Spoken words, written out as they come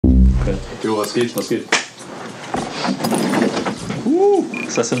Okay. Jo, was geht? Was geht?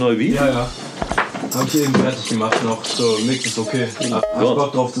 Ist das der neue Beat? Ja, ja. Hab ich eben fertig gemacht noch. So, Mix ist okay. Hast du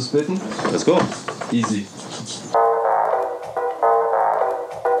Bock drauf zu spitten? Let's go. Easy.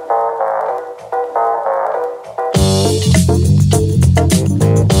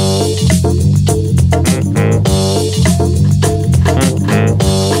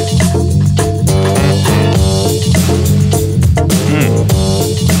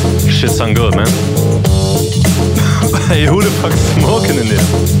 Shit sound good, man. Hey, who the fuck's smoking in there?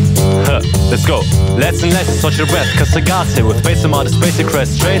 Huh, let's go. Less and less, touch your breath. Cause cigars here with base amount of spacey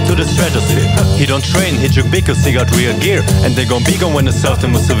crest straight to the stratosphere. He don't train, he drink big cause he got real gear. And they gon' be gone when it's served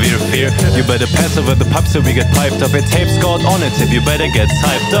him with severe fear. You better pass over the pub so we get piped up. A tape scored on it, tip, you better get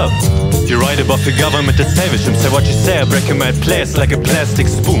typed up. You write above the government, it's savage. Say what you say, I break him at place like a plastic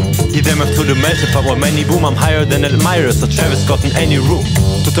spoon. He them up to the melted pot while many boom. I'm higher than admirers, so Travis got in any room.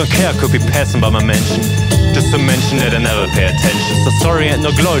 Who don't care, could be passing by my mansion. Just to mention that I never pay attention. So sorry ain't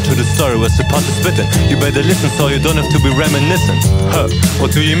no glory to the story, we're supposed to spittin'. You better listen so you don't have to be reminiscent. Huh,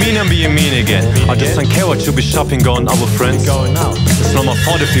 what do you mean I'm being mean again? I just don't care what you be shopping going out with friends. It's not my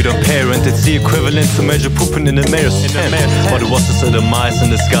fault if you don't pay rent. It's the equivalent to major pooping in the mayor's tent. But it was just a demise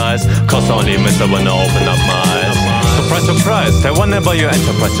in disguise. Cause I only miss it when I open up my eyes. Surprise, surprise, they wonder about your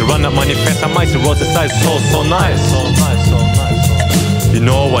enterprise. You run up money fast, I might roll the size so nice. You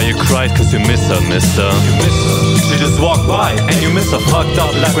know why you cried, cause you miss her, mister. She just walked by, and you miss her. Fucked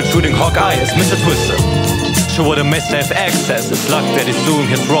up like when shooting Hawkeye as Mr. Twister. She would've missed to have access. It's luck that he's doing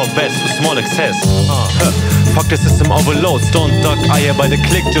his raw best with small excess. Fuck the system overloads. Don't duck, I hear by the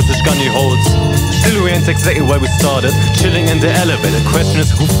click, just which gun he holds. Still we ain't exactly where we started. Chilling in the elevator, question is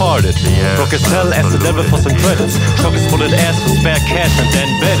who farted. Broke as hell, asked the devil for some credits. Truck is full of ass for spare cash and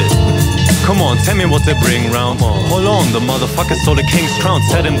then bet it. Come on, tell me what they bring round. Hold on, the motherfucker stole the king's crown.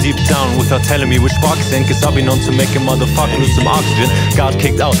 Set him deep down without telling me which box in. Cause I've been known to make a motherfucker lose some oxygen. Got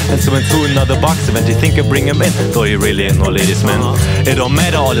kicked out and so into another box event. You think I bring him in, though he really ain't no ladies man. It don't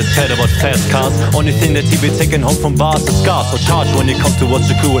matter all this chat about fast cars. Only thing that he be taking home from bars is scars. So charge when you come to watch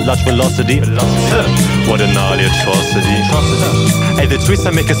the crew with large velocity. What a gnarly atrocity. Hey, the trees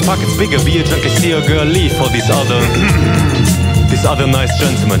that make his pockets bigger. Be a junkie, see a girl leave for these other these other nice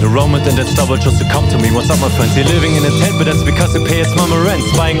gentlemen who roam it and that stubble just to come to me. What's up, my friends? You're living in a tent, but that's because you pay his mama rent.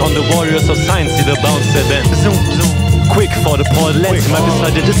 Spying on the warriors of science, see the bounce that then. Quick for the poor lens. He might be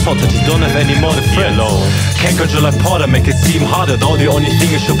slightly distorted, he don't have any more to friends. Can't control like Porter, make it seem harder. Though the only thing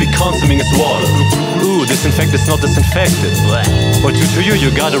you should be consuming is water. Ooh, disinfect is not disinfected. But due to you,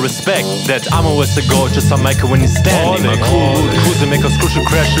 you gotta respect that I'm always a go, just I'm Michael when he's standing. My cool rude cruiser make us crucial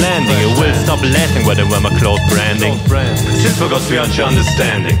crash landing. It will stop laughing when they wear my cloth branding. Since we got beyond your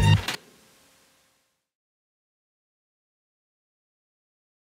understanding.